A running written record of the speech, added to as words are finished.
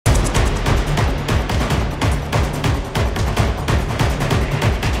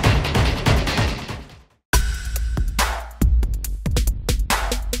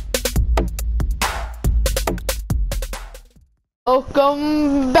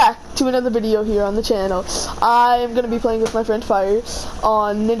Welcome back to another video here on the channel. I am going to be playing with my friend Fire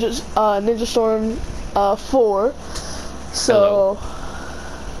on Ninja Storm 4. So,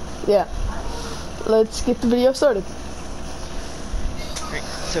 yeah, let's get the video started. Great.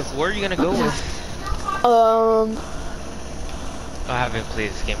 So where are you going to go with? I haven't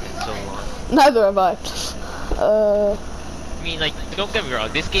played this game in so long. Neither have I. I mean, like, don't get me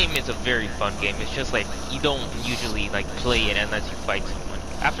wrong, this game is a very fun game. It's just like, you don't usually, like, play it unless you fight someone.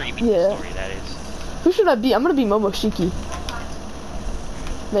 After you beat the story, that is. Who should I be? I'm gonna be Momoshiki.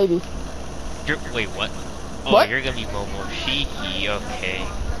 Maybe. Wait, what? Oh, what? You're gonna be Momoshiki, okay.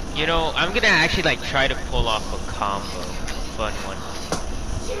 You know, I'm gonna actually, like, try to pull off a combo. Fun one.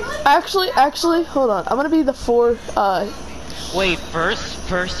 Actually, hold on. I'm gonna be the 4, Wait, first.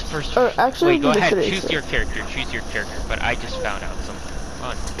 Or actually, wait, go ahead, choose your character, but I just found out something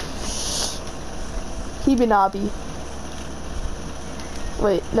fun. Hibinabi.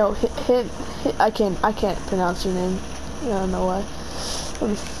 Wait, no, I can't pronounce your name. I don't know why.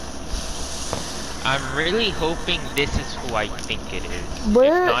 I'm really hoping this is who I think it is.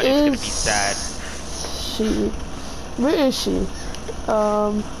 Where if not, it's gonna be sad. Where is she?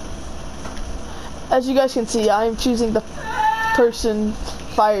 As you guys can see, I am choosing the person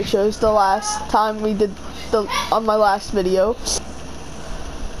Fire chose the last time we did on my last video.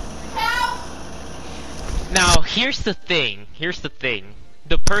 Now, here's the thing.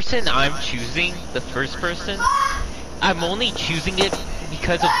 The person I'm choosing, the first person, I'm only choosing it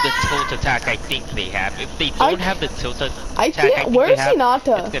because of the tilt attack I think they have. If they don't have the tilt attack, where's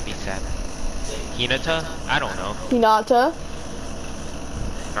Hinata? It's gonna be sad. Hinata? I don't know. Hinata?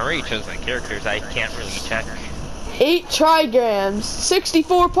 I already chose my characters. I can't really check. 8 trigrams,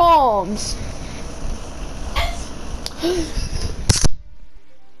 64 palms.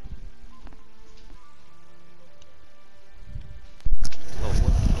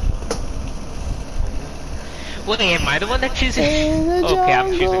 Wait, am I the one that chooses? Okay,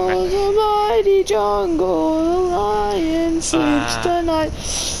 I'm choosing my. The mighty jungle, the lion sleeps tonight.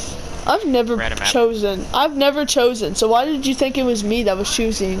 I've never chosen. So why did you think it was me that was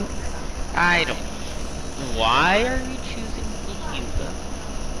choosing? I don't. Why are you choosing Hyuga?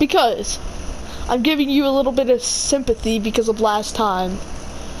 Because I'm giving you a little bit of sympathy because of last time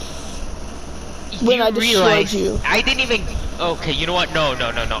when I destroyed you. I didn't even. Okay, you know what? No.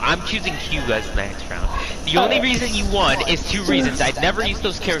 I'm choosing Hyuga's next round. The only reason you won is 2 reasons. I've never used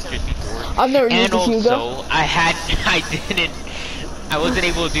those characters before. I've never used Hyuga. And also, I wasn't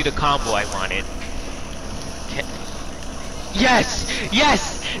able to do the combo I wanted. Yes!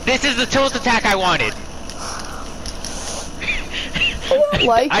 This is the tilt attack I wanted.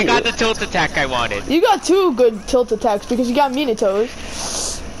 I got the tilt attack I wanted. You got 2 good tilt attacks because you got Minato's.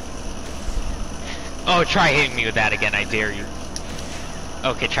 Oh, try hitting me with that again, I dare you.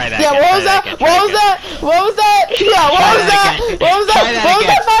 Okay, try that again. What was that? Yeah, what was that? What was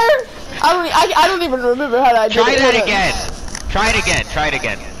that, Fire? I don't even remember how I did it. Try it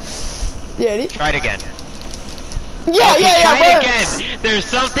again. Yeah, ready? Try it again. Yeah. Try it again. There's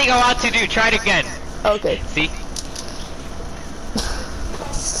something I want to do. Try it again. Okay. See?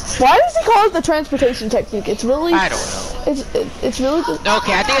 Why does he call it the transportation technique? It's really. I don't know. It's really just.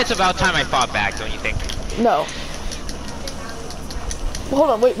 Okay, I think it's about time I fought back. Don't you think? No.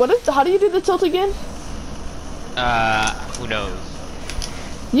 Hold on. Wait. How do you do the tilt again? Who knows?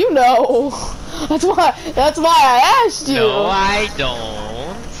 You know. That's why I asked you. No, I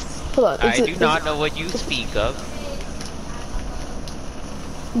don't. Hold on. I do not know what you speak of.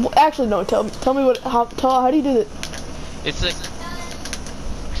 Actually, no. Tell me how do you do it? It's like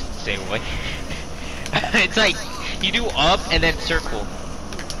same way. It's like you do up and then circle.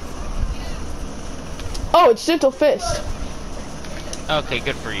 Oh, it's Gentle Fist. Okay,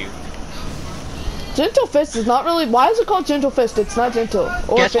 good for you. Gentle Fist is not really. Why is it called Gentle Fist? It's not gentle.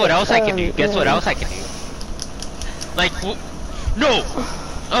 Guess what else I can do? Like, no.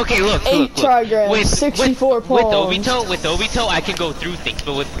 Okay, look. 8 trigrams, 64 palms. With Obito, I can go through things,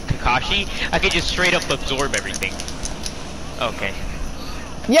 but with Kakashi, I can just straight up absorb everything. Okay.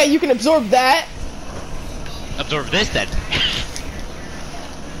 Yeah, you can absorb that. Absorb this then.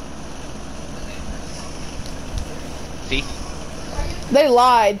 See? They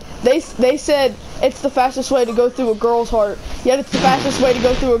lied. They said it's the fastest way to go through a girl's heart. Yet it's the fastest way to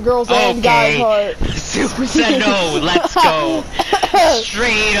go through a girl's and guy's heart. Super said no. Let's go.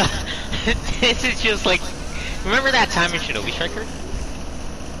 Straight up. This is just like. Remember that time in Shinobi Striker?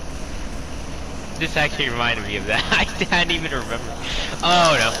 This actually reminded me of that. I didn't even remember.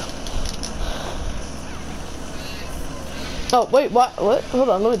 Oh no. Oh wait, what? Hold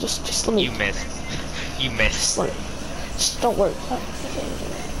on. Let me just let me. You missed. You missed. Don't worry.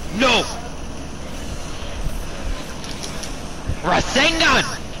 No!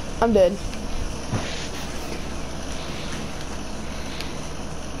 Rasengan! I'm dead.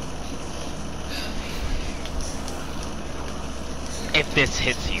 If this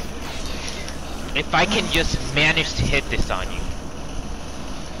hits you. If I can just manage to hit this on you.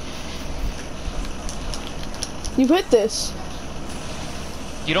 You hit this.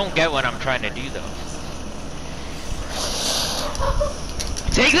 You don't get what I'm trying to do though.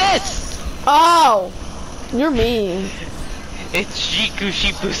 Take this! Oh! You're mean. It's Shiku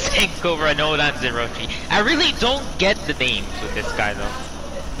Shifu Senko Ranodan Zerochi. I really don't get the names with this guy though.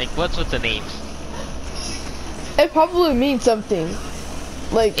 Like, what's with the names? It probably means something.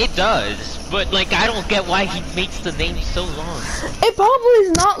 Like, It does, but like, I don't get why he makes the names so long. it probably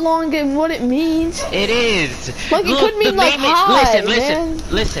is not long in what it means. It is! Like, it could mean, the like, name is- hi,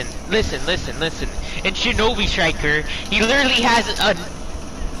 listen. In Shinobi Striker, he literally has a...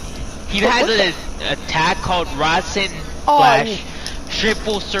 He has an attack called Rasen Flash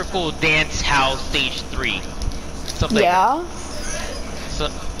Triple Circle Dance House Stage 3. Something. Yeah. So,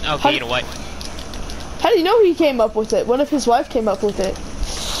 okay, you know what? How do you know he came up with it? What if his wife came up with it?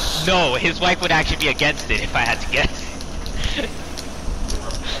 No, his wife would actually be against it if I had to guess.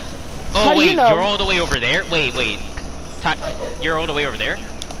 Oh How do wait, you know? you're all the way over there? Wait. You're all the way over there?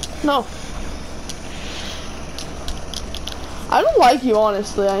 No. I don't like you,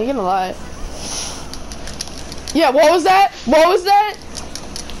 honestly. I ain't gonna lie. Yeah, what was that? What was that?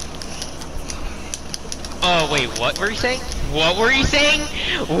 Oh wait, what were you saying? What were you saying?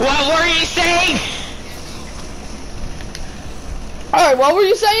 What were you saying? Alright, what were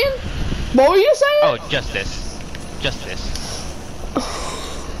you saying? What were you saying? Oh, just this. Just this.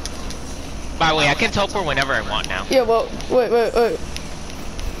 By the way, I can teleport whenever I want now. Yeah, well, wait. Wait,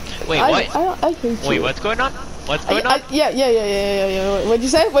 what? I hate you. Wait, what's going on? What's going on? Yeah. What'd you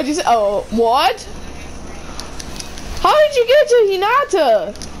say? What'd you say? Oh, what? How did you get to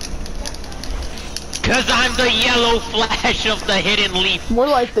Hinata? Cause I'm the yellow flash of the hidden leaf. More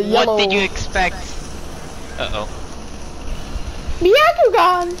like the yellow. What did you expect? Uh-oh.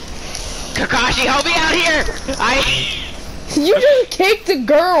 Byakugan! Kakashi, help me out here! You just kicked a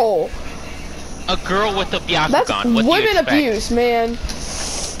girl! A girl with a Byakugan. That's What do you women expect? abuse, man.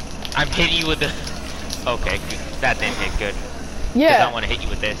 I'm hitting you with the... Okay, that didn't hit good. Yeah. I want to hit you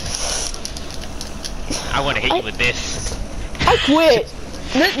with this. I want to hit you with this. I quit.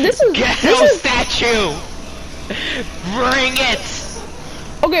 This Ghetto is statue! Bring it!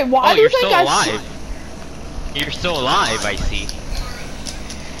 okay. Why Oh, do you you're think still alive. You're still alive, I see.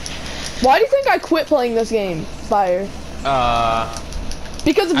 Why do you think I quit playing this game, Fire?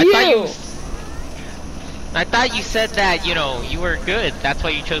 Because of you. I thought you said that, you know, you were good. That's why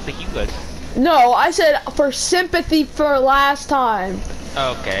you chose the Hyugas. No, I said for sympathy for last time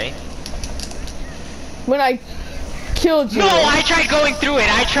Okay. when I killed you. No, I tried going through it.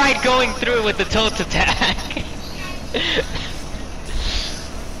 I tried going through it with the tilt attack.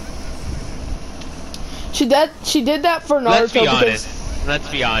 She did that for Naruto. Let's be because, honest. Let's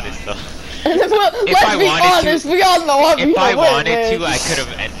be honest, though. well, let's be honest. We all know I'm If I gonna win, wanted man. to, I could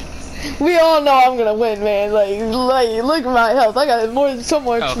have ended. We all know I'm gonna win, man. Like, look at my health. I got so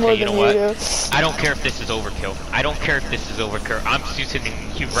much Okay, more you than know you what? do. I don't care if this is overkill. I don't care if this is overkill. I'm suiting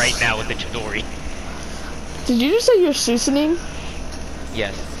you right now with the Chidori. Did you just say you're Susaning?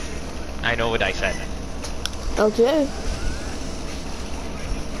 Yes. I know what I said. Okay.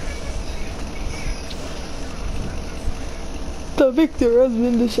 The victor has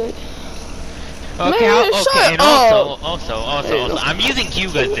been decided. Okay, Man, okay, shut and up. also, I'm using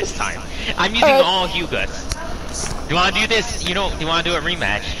Hyugas this time. I'm using all Hyugas. Do you want to do this? You know, do you want to do a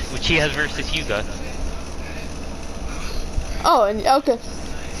rematch? Uchiha versus Hyuga. Oh, and okay.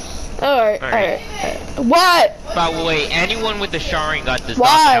 Alright. Alright. What? By the way, anyone with the Sharingan does Why?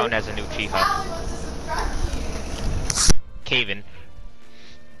 not count as an Uchiha. Kaven.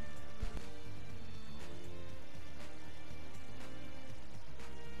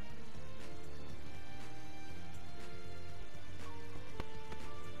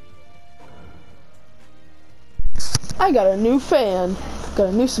 I got a new fan. Got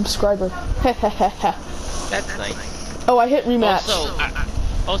a new subscriber. That's nice. Oh, I hit rematch.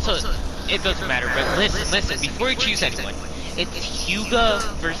 Also, it doesn't matter, but listen, before you choose anyone, it's Hyuga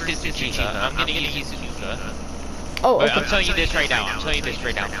versus Uchiha. I'm gonna use Hyuga. Oh, But okay. I'm telling you this right now,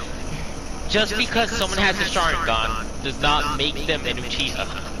 Just because someone has a Sharingan does not make them an Uchiha.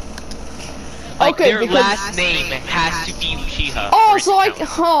 Like, Okay, their because- last name has to be Uchiha. Oh, for it so to like, count.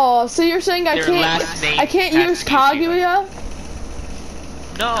 oh, so you're saying I Their last name can't has use to be Uchiha. Kaguya?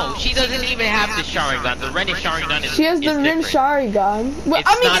 No, she doesn't even have the Sharingan. The Ren Sharingan is She has the is Rin different. Sharingan. Well, It's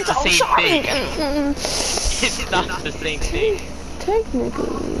I mean, not it's the all same thing. Sharingan. It's not the same thing.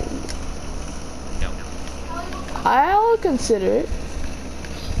 Technically, No, I'll consider it.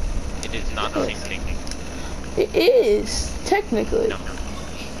 it is not the same thing. It is technically. No.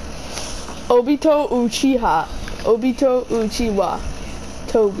 Obito Uchiha, Obito Uchiwa,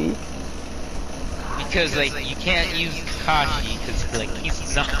 Toby. Because like you can't use Kakashi because like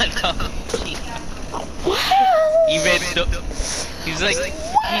he's not Uchiha. Even though he's like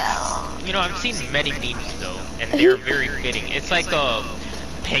he's, you know, I've seen many memes though, and they're very fitting. It's like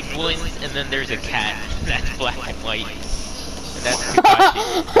penguins, and then there's a cat that's black and white, and that's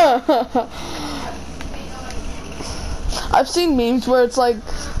Kakashi. I've seen memes where it's like,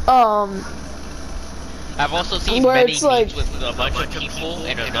 I've also seen where many it's memes like- with a bunch of people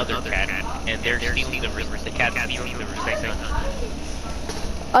and another cat, and they're stealing the cat's stealing the recycling.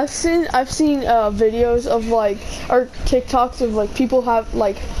 I've seen videos of like, or TikToks of like people have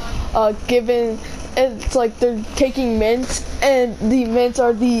like given, it's like they're taking mints, and the mints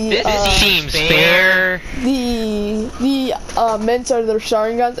are the This seems fair. the mints are their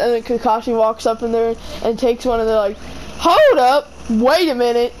Sharingans, and then Kakashi walks up in there and takes one, and they're like, hold up, wait a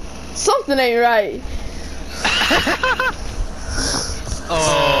minute, something ain't right.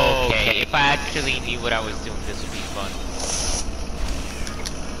 Okay, if I actually knew what I was doing, this would be fun.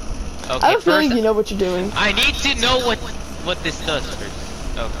 Okay, I have a feeling first, you know what you're doing. I need to know what this does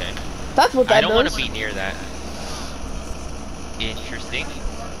first. Okay. That's what that I don't want does. to be near that. Interesting.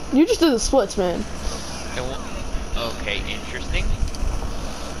 You just did the splits, man. Okay, interesting.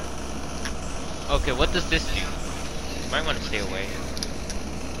 Okay, what does this do? Might want to stay away.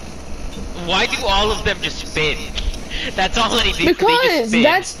 Why do all of them just spin? That's all they do. Because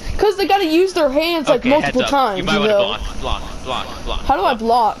they gotta use their hands like Okay, multiple heads up. times. You might You want to know. block. How do I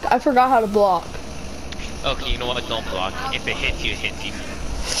block? I forgot how to block. Okay, you know what? Don't block. If it hits you, it hits you.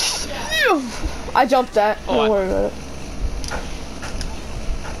 I jumped that. Oh, Don't worry about it.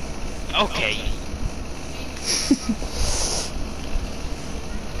 Okay.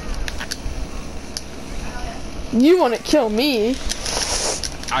 You want to kill me?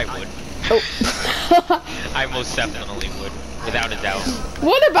 I would. Oh. I most definitely would, without a doubt.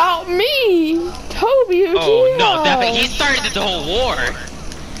 What about me, Toby Uchiha? Oh no, definitely. He started the whole war.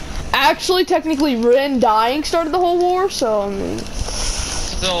 Actually, technically, Rin dying started the whole war. So I mean,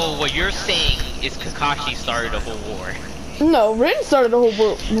 So what you're saying is Kakashi started a whole war. no, Rin started the whole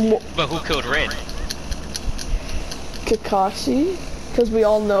war. But who killed Rin? Kakashi, because we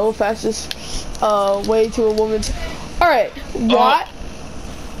all know fastest way to a woman's. All right, what?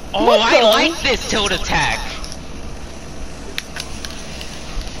 Oh, What I the? like this tilt attack.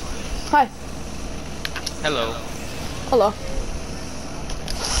 Hi. Hello. Hello.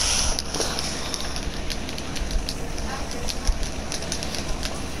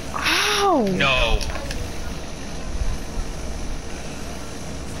 Ow. No.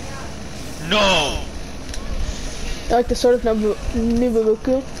 No. I like the sort of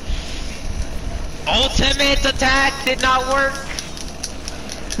Nubabuku. Ultimate attack did not work.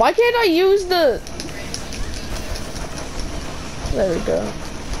 Why can't I use the... There we go.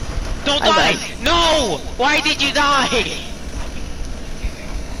 Don't I die. No. Why did you die?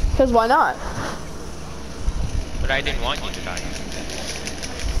 Because why not? But I didn't want you to die.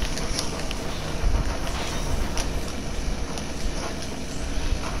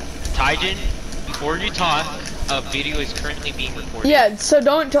 Taijin, before you talk, a video is currently being recorded. Yeah, so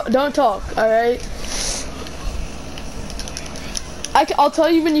don't talk, alright? I'll tell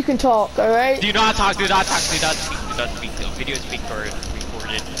you when you can talk, alright? Do not talk, do not talk, do not speak, do not speak. The video is being recorded.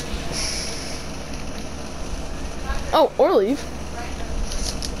 Oh, or leave.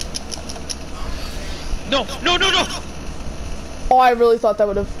 No, no, no, no! Oh, I really thought that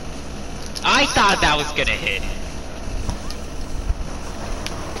would have... I thought that was gonna hit.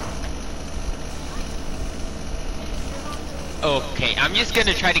 Okay, I'm just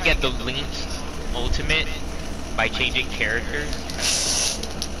gonna try to get the linked ultimate by changing characters.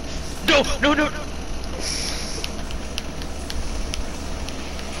 No, no, no!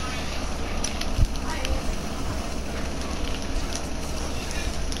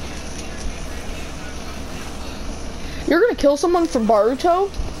 You're gonna kill someone from Baruto?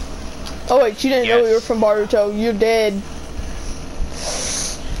 Oh wait, you didn't know we Yes. were from Baruto. You're dead.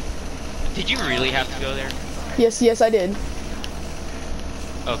 Did you really have to go there? Yes, I did.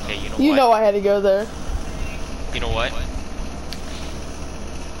 Okay, you know You what? know I had to go there. You know what?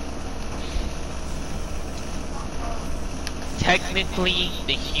 Technically,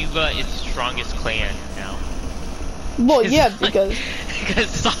 the Hyuga is the strongest clan now. Well, yeah, because because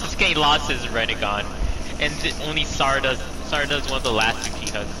Sasuke lost his Renegon, and only Sarada's one of the last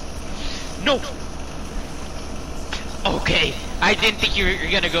Uchihas. No. Okay, I didn't think you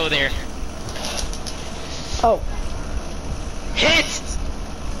were gonna go there. oh, Hit!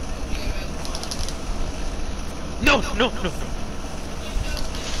 No, no, no, no.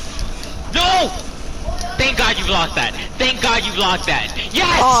 No! Thank God you blocked that. Thank God you blocked that.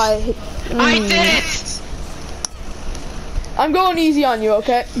 Yes! I did it! I'm going easy on you,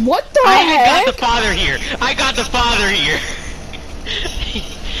 okay? What the I heck? got the father here. I got the father here.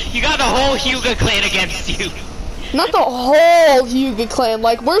 You got the whole Hyuga clan against you. Not the whole Hyuga clan.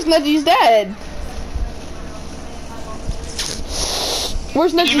 Like, where's Neji's dad?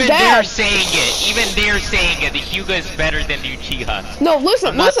 Where's Neji's Even dad? they're saying it. Even they're saying it. The Hyuga is better than the Uchiha. No, listen,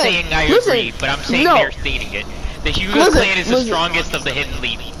 I'm not listen. saying I listen. agree, but I'm saying No. they're stating it. The Hyuga Listen, clan is the listen. strongest of the hidden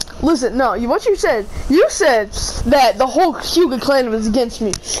lead. Listen, no, what you said that the whole Hyuga clan was against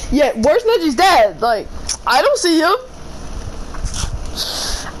me. Yeah, where's Neji's dad? Like, I don't see him.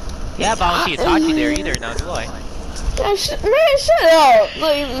 Yeah, but I don't see Itachi there either, now do I? Man, shut up.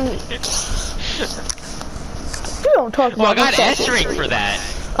 Like, you don't talk Well, I about got my S rank for that.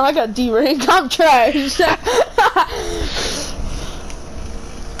 I got D rank. I'm trash.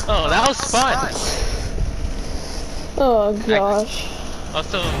 Oh, that was fun. Oh gosh.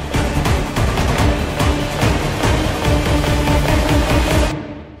 Also,